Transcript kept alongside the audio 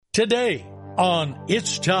Today on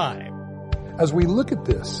It's Time. As we look at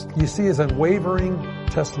this, you see his unwavering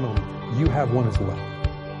testimony. You have one as well.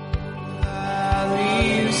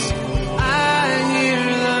 I hear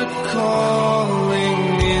the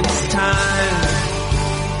calling. It's time.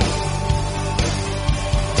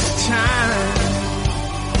 It's time.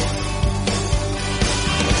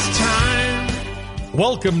 It's time.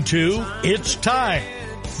 Welcome to It's Time,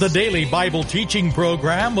 the daily Bible teaching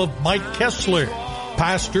program of Mike Kessler,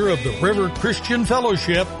 pastor of the River Christian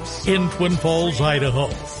Fellowship in Twin Falls, Idaho.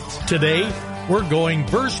 Today, we're going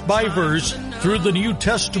verse by verse through the New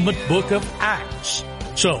Testament book of Acts.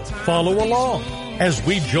 So follow along as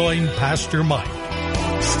we join Pastor Mike.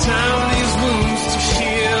 It's time these wounds to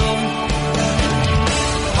heal.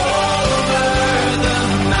 Over the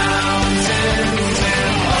mountains and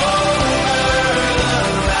over the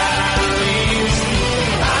valleys,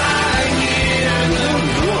 I hear the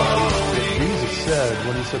Jesus said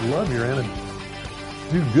when he said, love your enemies.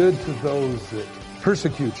 Do good to those that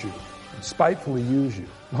persecute you and spitefully use you.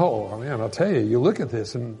 Oh, man, I'll tell you, you look at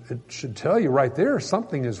this and it should tell you right there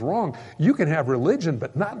something is wrong. You can have religion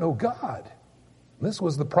but not know God. This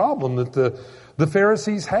was the problem that the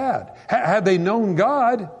Pharisees had. Had they known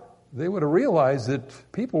God, they would have realized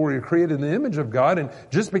that people were created in the image of God, and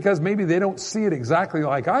just because maybe they don't see it exactly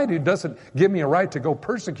like I do doesn't give me a right to go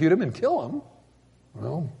persecute them and kill them.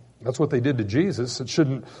 Well, that's what they did to Jesus. It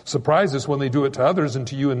shouldn't surprise us when they do it to others and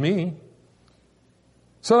to you and me.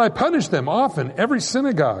 So I punish them often, every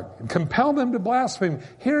synagogue, and compel them to blaspheme.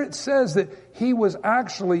 Here it says that he was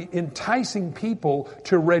actually enticing people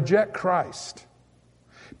to reject Christ.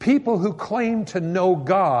 People who claim to know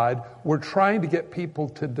God were trying to get people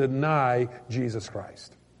to deny Jesus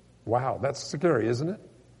Christ. Wow, that's scary, isn't it?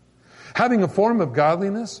 Having a form of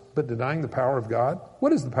godliness, but denying the power of God.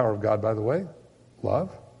 What is the power of God, by the way?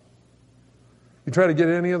 Love. You try to get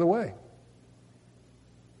it any other way.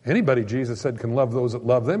 Anybody, Jesus said, can love those that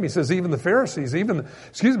love them. He says even the Pharisees, even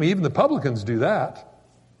the publicans do that.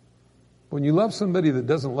 When you love somebody that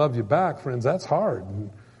doesn't love you back, friends, that's hard. And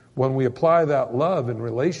when we apply that love in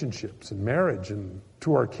relationships and marriage and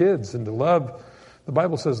to our kids and to love, the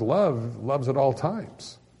Bible says love loves at all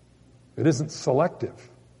times. It isn't selective.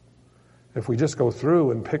 If we just go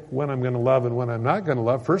through and pick when I'm going to love and when I'm not going to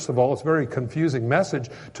love, first of all, it's a very confusing message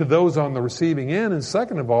to those on the receiving end. And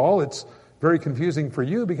second of all, it's very confusing for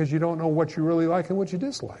you because you don't know what you really like and what you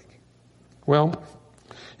dislike. Well,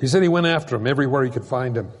 he said he went after him everywhere he could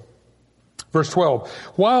find him. Verse 12,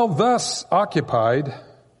 while thus occupied,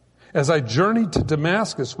 as I journeyed to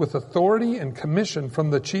Damascus with authority and commission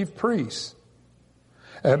from the chief priests,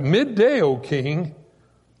 at midday, O king,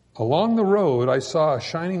 along the road I saw a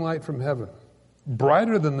shining light from heaven,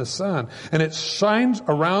 brighter than the sun, and it shines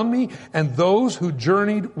around me and those who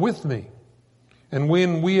journeyed with me. And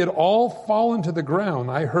when we had all fallen to the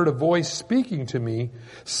ground, I heard a voice speaking to me,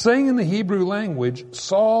 saying in the Hebrew language,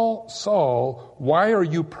 Saul, Saul, why are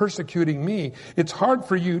you persecuting me? It's hard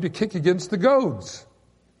for you to kick against the goads.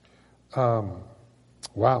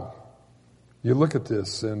 Wow. You look at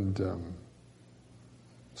this and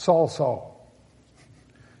Saul, Saul.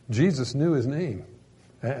 Jesus knew his name.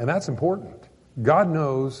 And that's important. God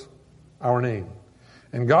knows our name.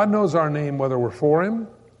 And God knows our name whether we're for him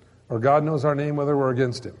or God knows our name whether we're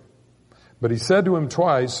against him. But he said to him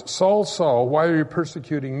twice, Saul, Saul, why are you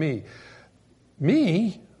persecuting me?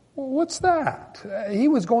 Me? Well, what's that? He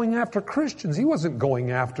was going after Christians. He wasn't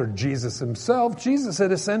going after Jesus himself. Jesus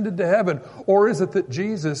had ascended to heaven. Or is it that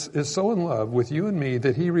Jesus is so in love with you and me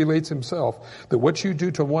that he relates himself that what you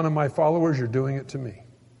do to one of my followers, you're doing it to me?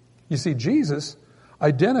 You see, Jesus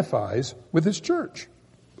identifies with his church.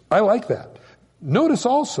 I like that. Notice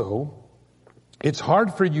also, it's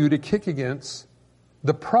hard for you to kick against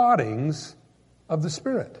the proddings of the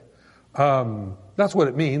Spirit. That's what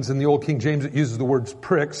it means. In the Old King James, it uses the words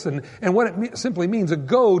pricks. And what it simply means, a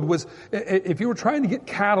goad was, if you were trying to get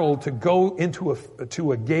cattle to go into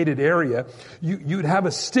a gated area, you'd have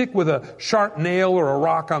a stick with a sharp nail or a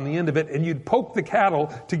rock on the end of it, and you'd poke the cattle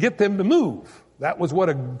to get them to move. That was what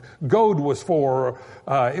a goad was for.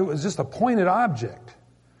 It was just a pointed object.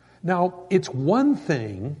 Now, it's one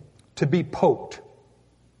thing to be poked.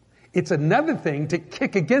 It's another thing to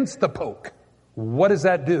kick against the poke. What does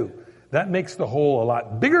that do? That makes the hole a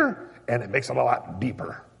lot bigger and it makes it a lot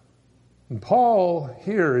deeper. And Paul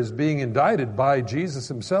here is being indicted by Jesus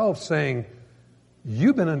himself saying,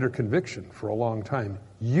 you've been under conviction for a long time.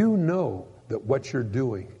 You know that what you're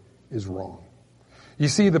doing is wrong. You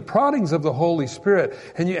see, the proddings of the Holy Spirit,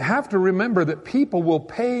 and you have to remember that people will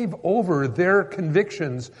pave over their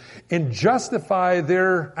convictions and justify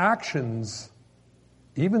their actions,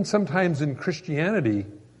 even sometimes in Christianity,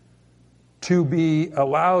 to be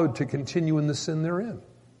allowed to continue in the sin they're in.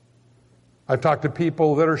 I've talked to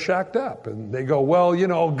people that are shacked up and they go, well,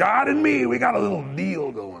 God and me, we got a little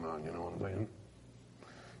deal going on. You know what I'm saying?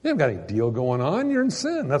 You haven't got any deal going on. You're in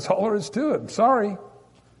sin. That's all there is to it. I'm sorry.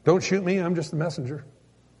 Don't shoot me. I'm just the messenger.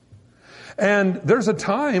 And there's a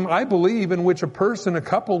time, I believe, in which a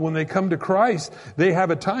couple, when they come to Christ, they have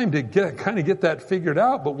a time to get that figured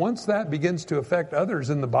out. But once that begins to affect others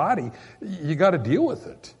in the body, you got to deal with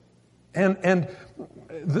it. And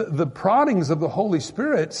the proddings of the Holy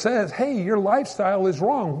Spirit says, hey, your lifestyle is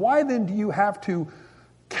wrong. Why then do you have to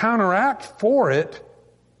counteract for it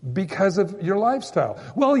because of your lifestyle?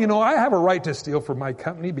 Well, I have a right to steal from my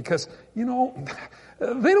company because,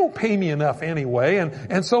 they don't pay me enough anyway.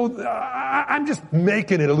 And so I'm just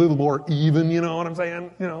making it a little more even, you know what I'm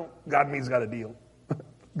saying? God and me's got a deal.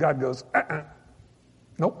 God goes,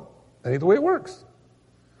 nope, that ain't the way it works.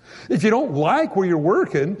 If you don't like where you're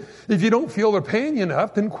working, if you don't feel they're paying you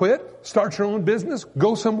enough, then quit, start your own business,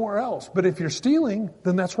 go somewhere else. But if you're stealing,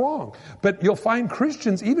 then that's wrong. But you'll find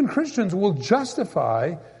even Christians will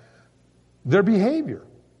justify their behavior.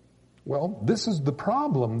 Well, this is the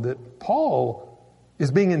problem that Paul is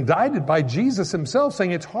being indicted by Jesus himself,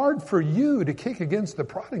 saying it's hard for you to kick against the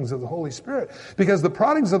proddings of the Holy Spirit, because the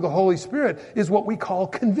proddings of the Holy Spirit is what we call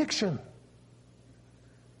conviction.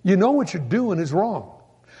 You know what you're doing is wrong.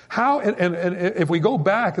 And if we go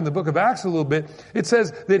back in the book of Acts a little bit, it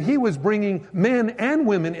says that he was bringing men and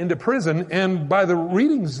women into prison, and by the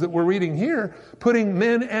readings that we're reading here, putting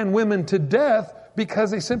men and women to death because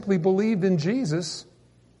they simply believed in Jesus.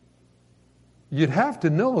 You'd have to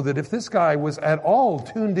know that if this guy was at all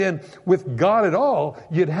tuned in with God at all,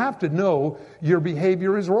 you'd have to know your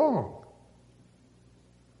behavior is wrong.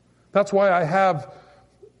 That's why I have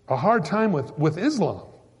a hard time with Islam.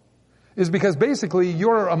 Is because basically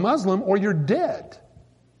you're a Muslim or you're dead.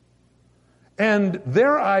 And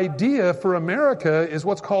their idea for America is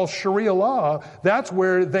what's called Sharia law. That's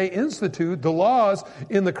where they institute the laws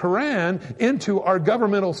in the Quran into our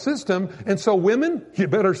governmental system. And so women, you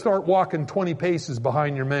better start walking 20 paces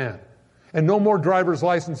behind your man. And no more driver's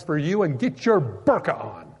license for you, and get your burqa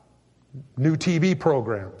on. New TV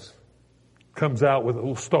programs. Comes out with a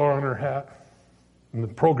little star on her hat. And the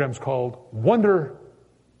program's called Wonder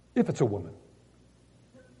If It's a Woman.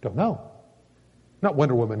 Don't know. Not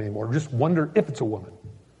Wonder Woman anymore. Just wonder if it's a woman.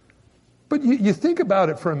 But you think about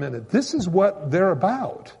it for a minute. This is what they're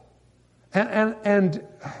about. And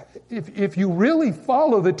if you really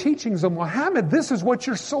follow the teachings of Muhammad, this is what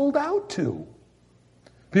you're sold out to.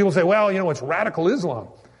 People say, well, it's radical Islam.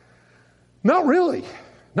 Not really.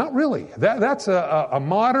 Not really. That's a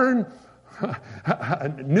modern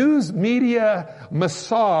news media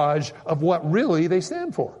massage of what really they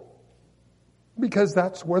stand for. Because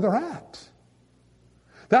that's where they're at.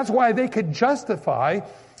 That's why they could justify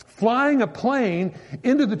flying a plane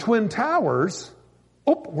into the Twin Towers.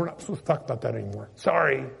 Oh, we're not supposed to talk about that anymore.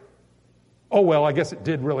 Sorry. Oh, well, I guess it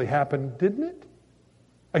did really happen, didn't it?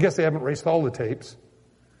 I guess they haven't erased all the tapes.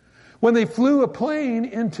 When they flew a plane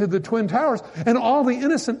into the Twin Towers and all the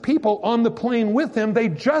innocent people on the plane with them, they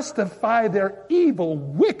justify their evil,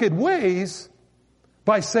 wicked ways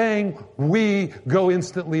by saying, we go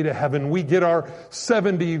instantly to heaven. We get our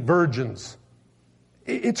 70 virgins.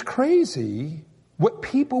 It's crazy what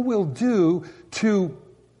people will do to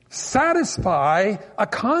satisfy a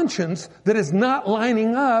conscience that is not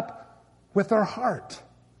lining up with their heart.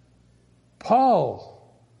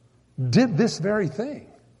 Paul did this very thing.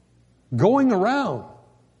 Going around,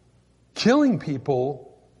 killing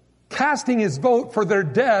people, casting his vote for their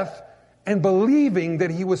death, and believing that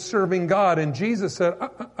he was serving God. And Jesus said,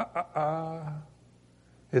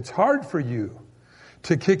 it's hard for you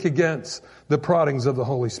to kick against the proddings of the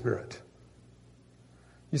Holy Spirit.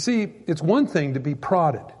 You see, it's one thing to be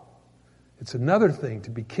prodded. It's another thing to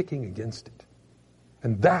be kicking against it.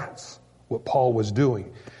 And that's what Paul was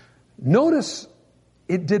doing. Notice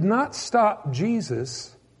it did not stop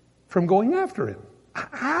Jesus from going after him.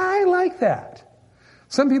 I like that.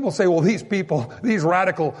 Some people say, well, these people, these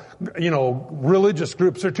radical, religious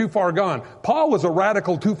groups are too far gone. Paul was a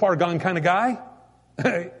radical, too far gone kind of guy.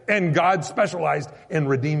 And God specialized in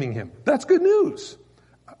redeeming him. That's good news.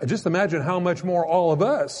 Just imagine how much more all of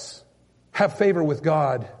us have favor with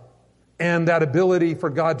God and that ability for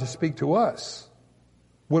God to speak to us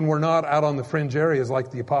when we're not out on the fringe areas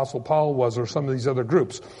like the Apostle Paul was or some of these other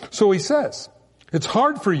groups. So he says, it's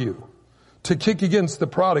hard for you to kick against the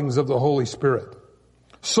proddings of the Holy Spirit.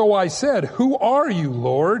 So I said, who are you,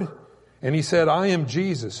 Lord? And he said, I am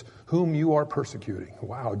Jesus, whom you are persecuting.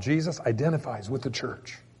 Wow, Jesus identifies with the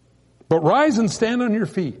church. But rise and stand on your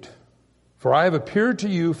feet, For I have appeared to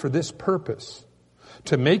you for this purpose,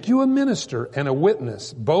 to make you a minister and a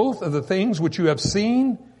witness, both of the things which you have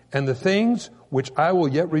seen and the things which I will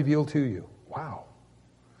yet reveal to you. Wow.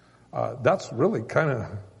 That's really kind of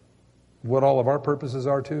what all of our purposes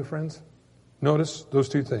are too, friends. Notice those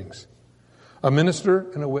two things. A minister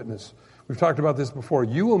and a witness. We've talked about this before.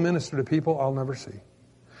 You will minister to people I'll never see.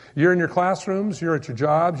 You're in your classrooms, you're at your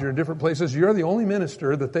jobs, you're in different places. You're the only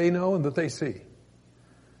minister that they know and that they see.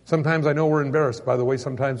 Sometimes I know we're embarrassed by the way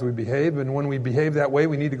sometimes we behave, and when we behave that way,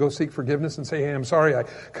 we need to go seek forgiveness and say, hey, I'm sorry, I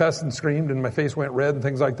cussed and screamed and my face went red and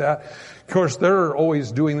things like that. Of course, they're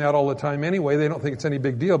always doing that all the time anyway. They don't think it's any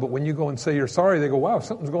big deal, but when you go and say you're sorry, they go, wow,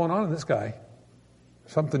 something's going on in this guy.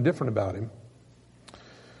 Something different about him.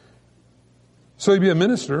 So you'll be a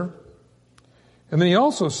minister, and then he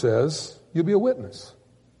also says you'll be a witness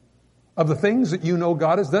of the things that you know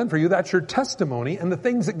God has done for you. That's your testimony, and the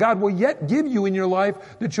things that God will yet give you in your life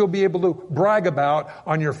that you'll be able to brag about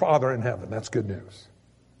on your Father in heaven. That's good news.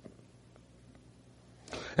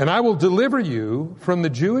 And I will deliver you from the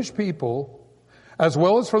Jewish people as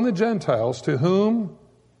well as from the Gentiles to whom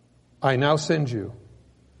I now send you.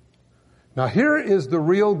 Now here is the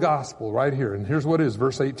real gospel right here. And here's what it is,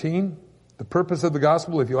 verse 18. The purpose of the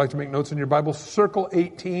gospel, if you like to make notes in your Bible, circle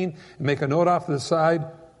 18 and make a note off to the side.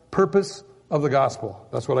 Purpose of the gospel.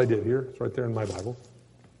 That's what I did here. It's right there in my Bible.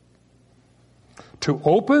 To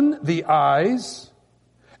open the eyes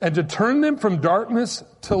and to turn them from darkness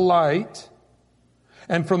to light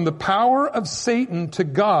and from the power of Satan to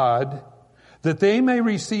God, that they may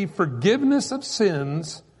receive forgiveness of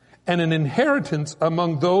sins and an inheritance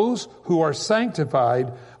among those who are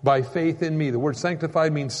sanctified by faith in me. The word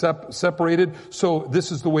sanctified means separated. So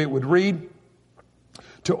this is the way it would read.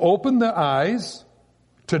 To open the eyes,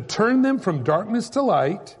 to turn them from darkness to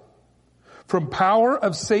light, from power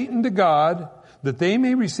of Satan to God, that they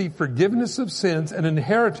may receive forgiveness of sins and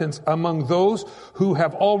inheritance among those who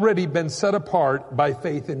have already been set apart by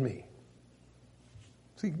faith in me.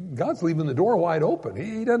 See, God's leaving the door wide open.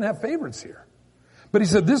 He doesn't have favorites here. But he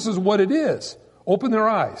said, this is what it is. Open their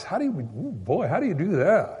eyes. How do you do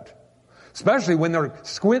that? Especially when they're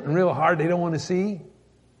squinting real hard, they don't want to see.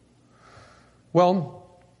 Well,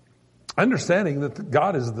 understanding that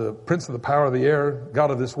God is the prince of the power of the air,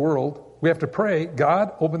 God of this world, we have to pray,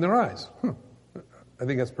 God, open their eyes. I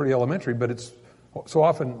think that's pretty elementary, but it's so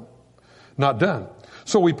often not done.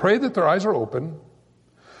 So we pray that their eyes are open.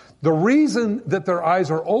 The reason that their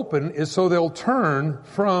eyes are open is so they'll turn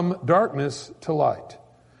from darkness to light.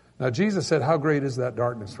 Now, Jesus said, how great is that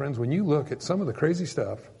darkness? Friends, when you look at some of the crazy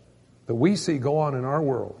stuff that we see go on in our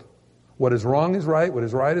world, what is wrong is right, what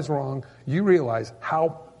is right is wrong, you realize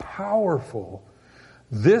how powerful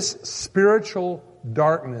this spiritual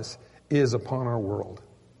darkness is upon our world.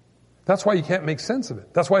 That's why you can't make sense of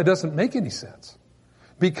it. That's why it doesn't make any sense.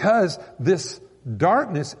 Because this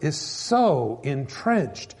darkness is so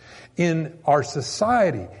entrenched in our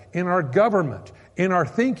society, in our government, in our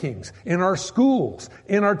thinkings, in our schools,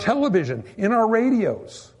 in our television, in our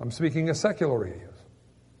radios. I'm speaking of secular radios.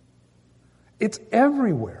 It's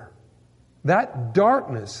everywhere. That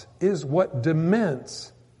darkness is what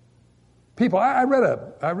dements people. I read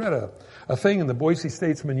a thing in the Boise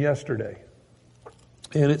Statesman yesterday.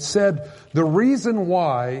 And it said the reason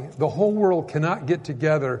why the whole world cannot get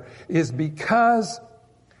together is because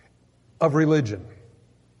of religion.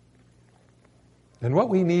 And what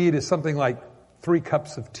we need is something like 3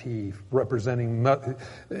 cups of tea representing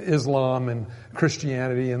Islam and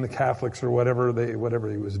Christianity and the Catholics or whatever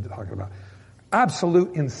he was talking about.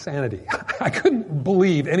 Absolute insanity. I couldn't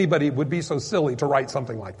believe anybody would be so silly to write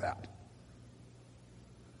something like that.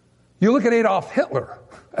 You look at Adolf Hitler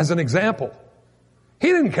as an example. He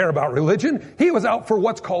didn't care about religion. He was out for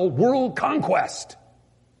what's called world conquest.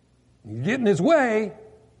 You get in his way,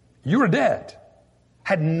 you were dead.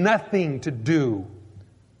 Had nothing to do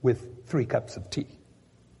with 3 cups of tea.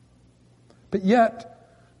 But yet,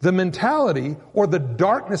 the mentality or the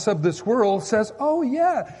darkness of this world says, oh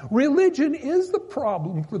yeah, religion is the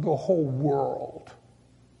problem for the whole world.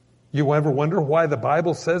 You ever wonder why the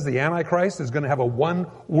Bible says the Antichrist is going to have a one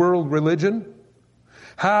world religion?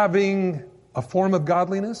 Having a form of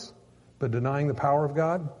godliness, but denying the power of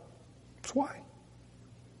God? That's why.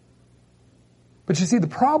 But you see, the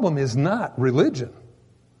problem is not religion.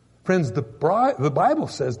 Friends, the Bible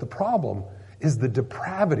says the problem is the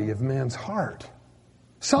depravity of man's heart.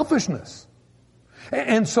 Selfishness.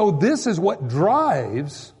 And so this is what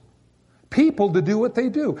drives people to do what they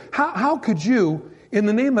do. How could you, in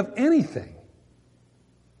the name of anything,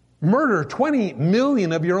 Murder 20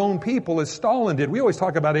 million of your own people as Stalin did. We always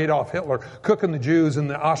talk about Adolf Hitler cooking the Jews in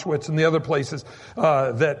the Auschwitz and the other places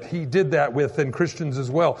that he did that with, and Christians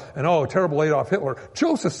as well. And oh, terrible Adolf Hitler.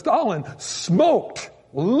 Joseph Stalin smoked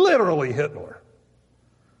literally Hitler.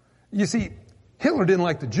 You see, Hitler didn't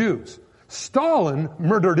like the Jews. Stalin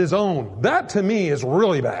murdered his own. That to me is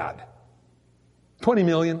really bad. 20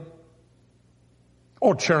 million.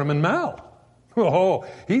 Oh, Chairman Mao. Oh,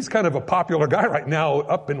 he's kind of a popular guy right now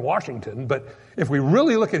up in Washington, but if we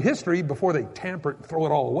really look at history before they tamper it and throw it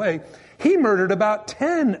all away, he murdered about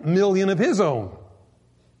 10 million of his own.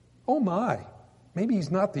 Oh my, maybe he's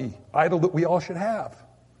not the idol that we all should have.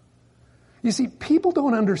 You see, people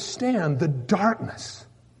don't understand the darkness.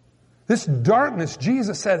 This darkness,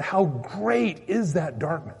 Jesus said, how great is that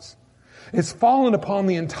darkness? It's fallen upon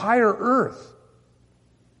the entire earth.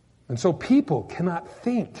 And so people cannot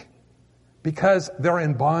think, because they're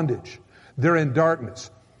in bondage. They're in darkness.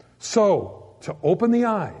 So, to open the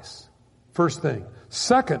eyes, first thing.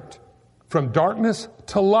 Second, from darkness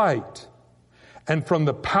to light. And from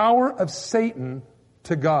the power of Satan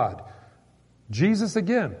to God. Jesus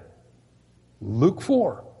again. Luke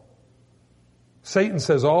 4. Satan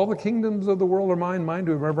says, all the kingdoms of the world are mine. Mine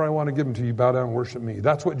do whoever I want to give them to you. Bow down and worship me.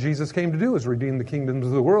 That's what Jesus came to do, is redeem the kingdoms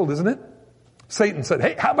of the world, isn't it? Satan said,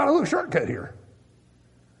 hey, how about a little shortcut here?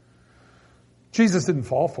 Jesus didn't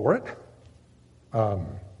fall for it.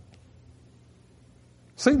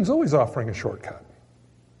 Satan's always offering a shortcut.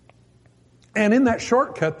 And in that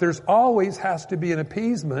shortcut, there's always has to be an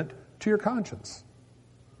appeasement to your conscience.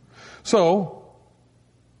 So,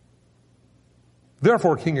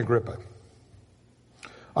 therefore, King Agrippa,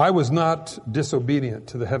 I was not disobedient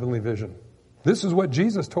to the heavenly vision. This is what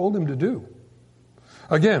Jesus told him to do.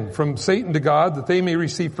 Again, from Satan to God, that they may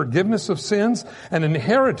receive forgiveness of sins and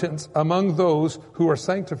inheritance among those who are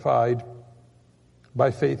sanctified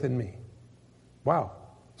by faith in me. Wow.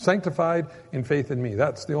 Sanctified in faith in me.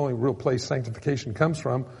 That's the only real place sanctification comes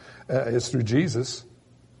from, is through Jesus.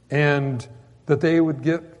 And that they would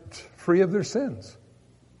get free of their sins.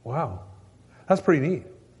 Wow. That's pretty neat.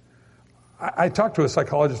 I talked to a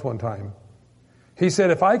psychologist one time. He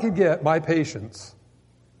said, if I could get my patients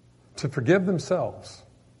to forgive themselves,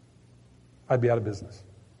 I'd be out of business.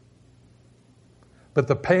 But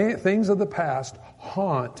the things of the past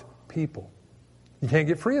haunt people. You can't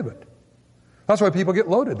get free of it. That's why people get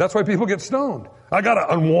loaded. That's why people get stoned. I got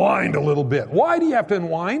to unwind a little bit. Why do you have to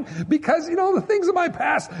unwind? Because, the things of my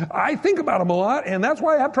past, I think about them a lot, and that's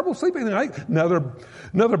why I have trouble sleeping at night.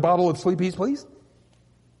 Another bottle of Sleepies, please.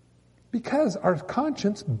 Because our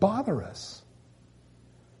conscience bother us.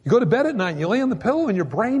 You go to bed at night and you lay on the pillow and your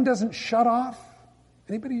brain doesn't shut off.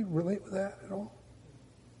 Anybody relate with that at all?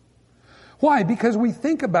 Why? Because we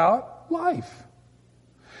think about life.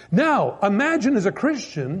 Now, imagine as a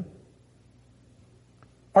Christian,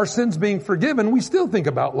 our sins being forgiven, we still think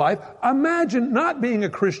about life. Imagine not being a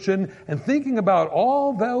Christian and thinking about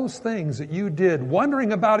all those things that you did,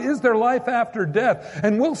 wondering about, is there life after death?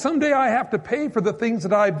 And will someday I have to pay for the things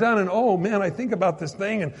that I've done? And oh man, I think about this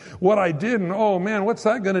thing and what I did, and oh man, what's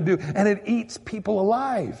that going to do? And it eats people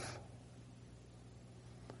alive.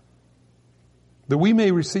 That we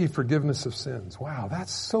may receive forgiveness of sins. Wow,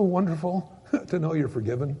 that's so wonderful to know you're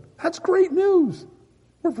forgiven. That's great news.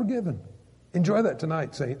 We're forgiven. Enjoy that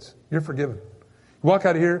tonight, saints. You're forgiven. You walk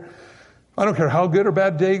out of here, I don't care how good or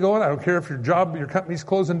bad day going, I don't care if your company's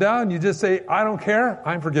closing down, you just say, I don't care,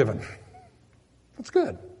 I'm forgiven. That's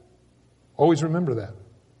good. Always remember that.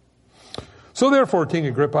 So therefore, King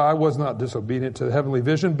Agrippa, I was not disobedient to the heavenly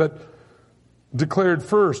vision, but declared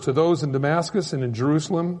first to those in Damascus and in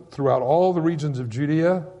Jerusalem, throughout all the regions of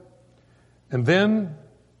Judea, and then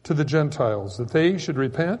to the Gentiles, that they should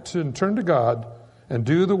repent and turn to God and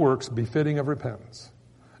do the works befitting of repentance.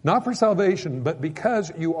 Not for salvation, but because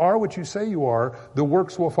you are what you say you are, the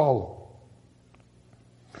works will follow.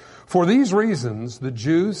 For these reasons, the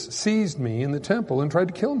Jews seized me in the temple and tried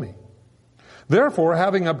to kill me. Therefore,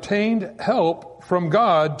 having obtained help from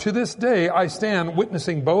God, to this day I stand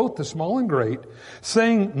witnessing both the small and great,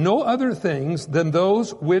 saying no other things than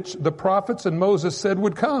those which the prophets and Moses said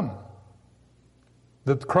would come.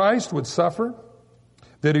 That Christ would suffer,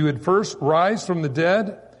 that he would first rise from the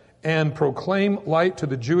dead and proclaim light to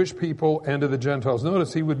the Jewish people and to the Gentiles.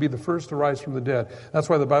 Notice he would be the first to rise from the dead. That's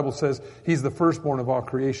why the Bible says he's the firstborn of all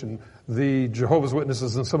creation. The Jehovah's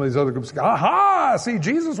Witnesses and some of these other groups go, aha, see,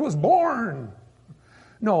 Jesus was born.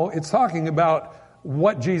 No, it's talking about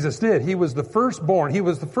what Jesus did. He was the firstborn. He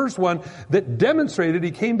was the first one that demonstrated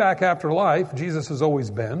he came back after life. Jesus has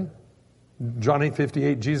always been. John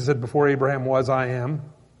 8:58, Jesus said, before Abraham was, I am.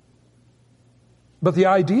 But the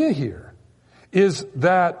idea here is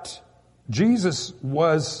that Jesus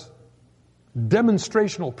was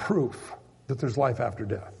demonstrational proof that there's life after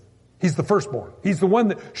death. He's the firstborn. He's the one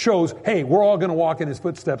that shows, hey, we're all going to walk in his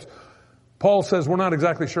footsteps. Paul says we're not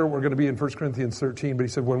exactly sure what we're going to be in 1 Corinthians 13, but he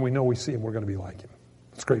said when we know we see him, we're going to be like him.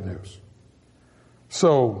 It's great news.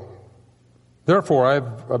 So, therefore,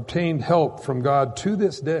 I've obtained help from God to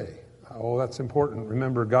this day. Oh, that's important.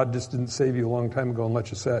 Remember, God just didn't save you a long time ago and let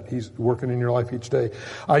you set. He's working in your life each day.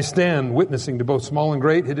 I stand witnessing to both small and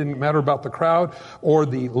great. It didn't matter about the crowd or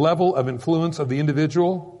the level of influence of the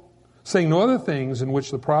individual, saying no other things in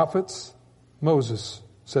which the prophets, Moses,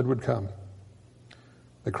 said would come.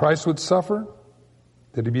 That Christ would suffer,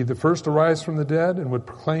 that he'd be the first to rise from the dead and would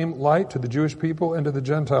proclaim light to the Jewish people and to the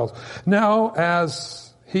Gentiles. Now,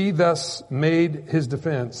 as he thus made his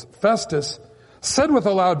defense, Festus said with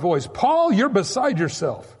a loud voice, Paul, you're beside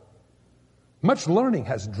yourself. Much learning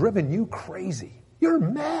has driven you crazy. You're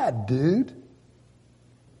mad, dude.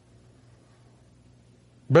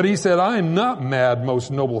 But he said, I am not mad, most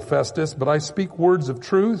noble Festus, but I speak words of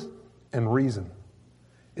truth and reason.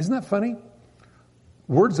 Isn't that funny?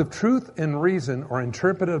 Words of truth and reason are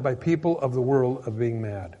interpreted by people of the world of being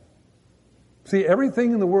mad. See,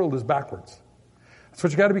 everything in the world is backwards. That's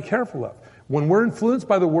what you got to be careful of. When we're influenced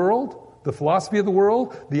by the world, the philosophy of the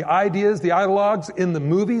world, the ideas, the ideologues in the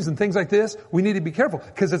movies and things like this, we need to be careful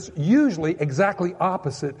because it's usually exactly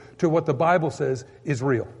opposite to what the Bible says is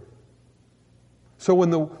real. So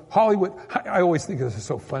when the Hollywood, I always think this is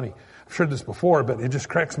so funny. I've heard this before, but it just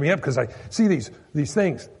cracks me up because I see these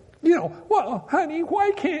things. You know, well, honey,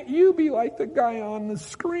 why can't you be like the guy on the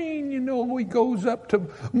screen? You know, he goes up to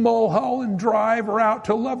Mulholland Drive or out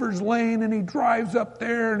to Lover's Lane and he drives up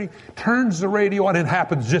there and he turns the radio on and it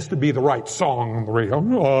happens just to be the right song on the radio.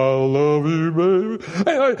 I love you, baby.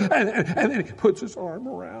 And then he puts his arm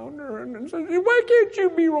around her and says, why can't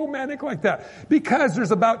you be romantic like that? Because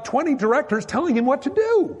there's about 20 directors telling him what to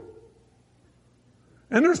do.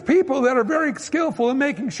 And there's people that are very skillful in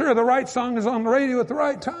making sure the right song is on the radio at the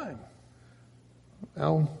right time.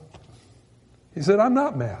 Well, he said, I'm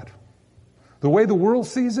not mad. The way the world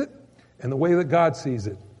sees it and the way that God sees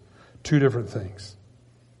it, two different things.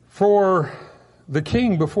 For the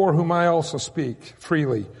king before whom I also speak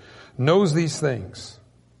freely knows these things.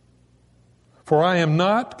 For I am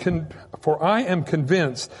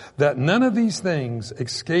convinced that none of these things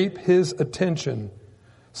escape his attention,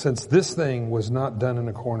 since this thing was not done in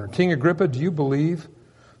a corner. King Agrippa, do you believe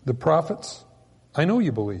the prophets? I know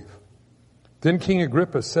you believe. Then King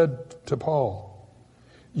Agrippa said to Paul,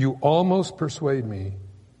 you almost persuade me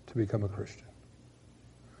to become a Christian.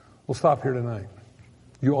 We'll stop here tonight.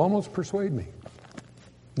 You almost persuade me.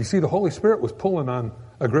 You see, the Holy Spirit was pulling on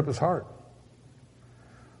Agrippa's heart.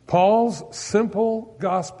 Paul's simple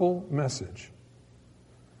gospel message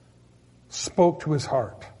spoke to his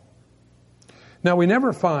heart. Now, we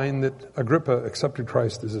never find that Agrippa accepted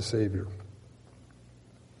Christ as a Savior.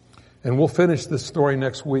 And we'll finish this story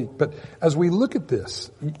next week. But as we look at this,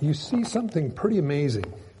 you see something pretty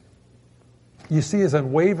amazing. You see his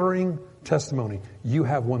unwavering testimony. You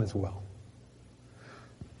have one as well.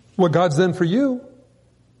 What God's done for you,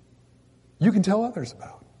 you can tell others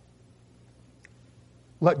about.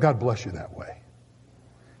 Let God bless you that way.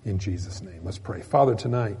 In Jesus' name, let's pray. Father,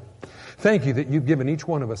 tonight, thank you that you've given each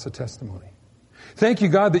one of us a testimony. Thank you,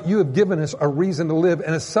 God, that you have given us a reason to live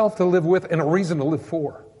and a self to live with and a reason to live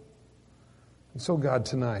for. And so, God,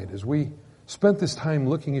 tonight, as we spent this time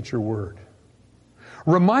looking at your word,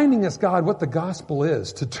 reminding us, God, what the gospel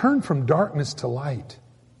is, to turn from darkness to light,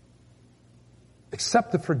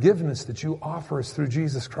 accept the forgiveness that you offer us through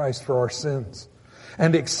Jesus Christ for our sins,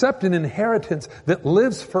 and accept an inheritance that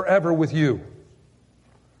lives forever with you.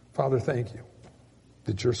 Father, thank you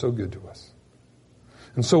that you're so good to us.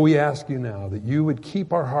 And so we ask you now that you would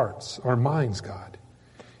keep our hearts, our minds, God,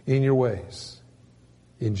 in your ways.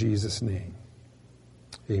 In Jesus' name,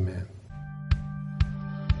 amen.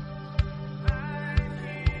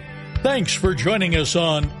 Thanks for joining us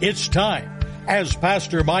on It's Time, as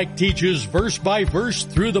Pastor Mike teaches verse by verse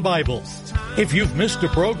through the Bible. If you've missed a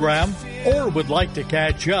program or would like to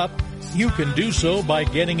catch up, you can do so by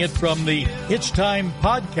getting it from the It's Time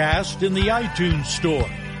podcast in the iTunes store,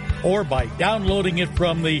 or by downloading it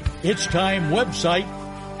from the It's Time website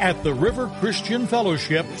at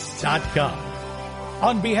theriverchristianfellowship.com.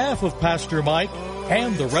 On behalf of Pastor Mike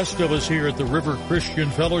and the rest of us here at the River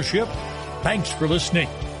Christian Fellowship, thanks for listening,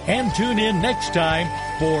 and tune in next time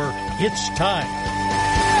for It's Time.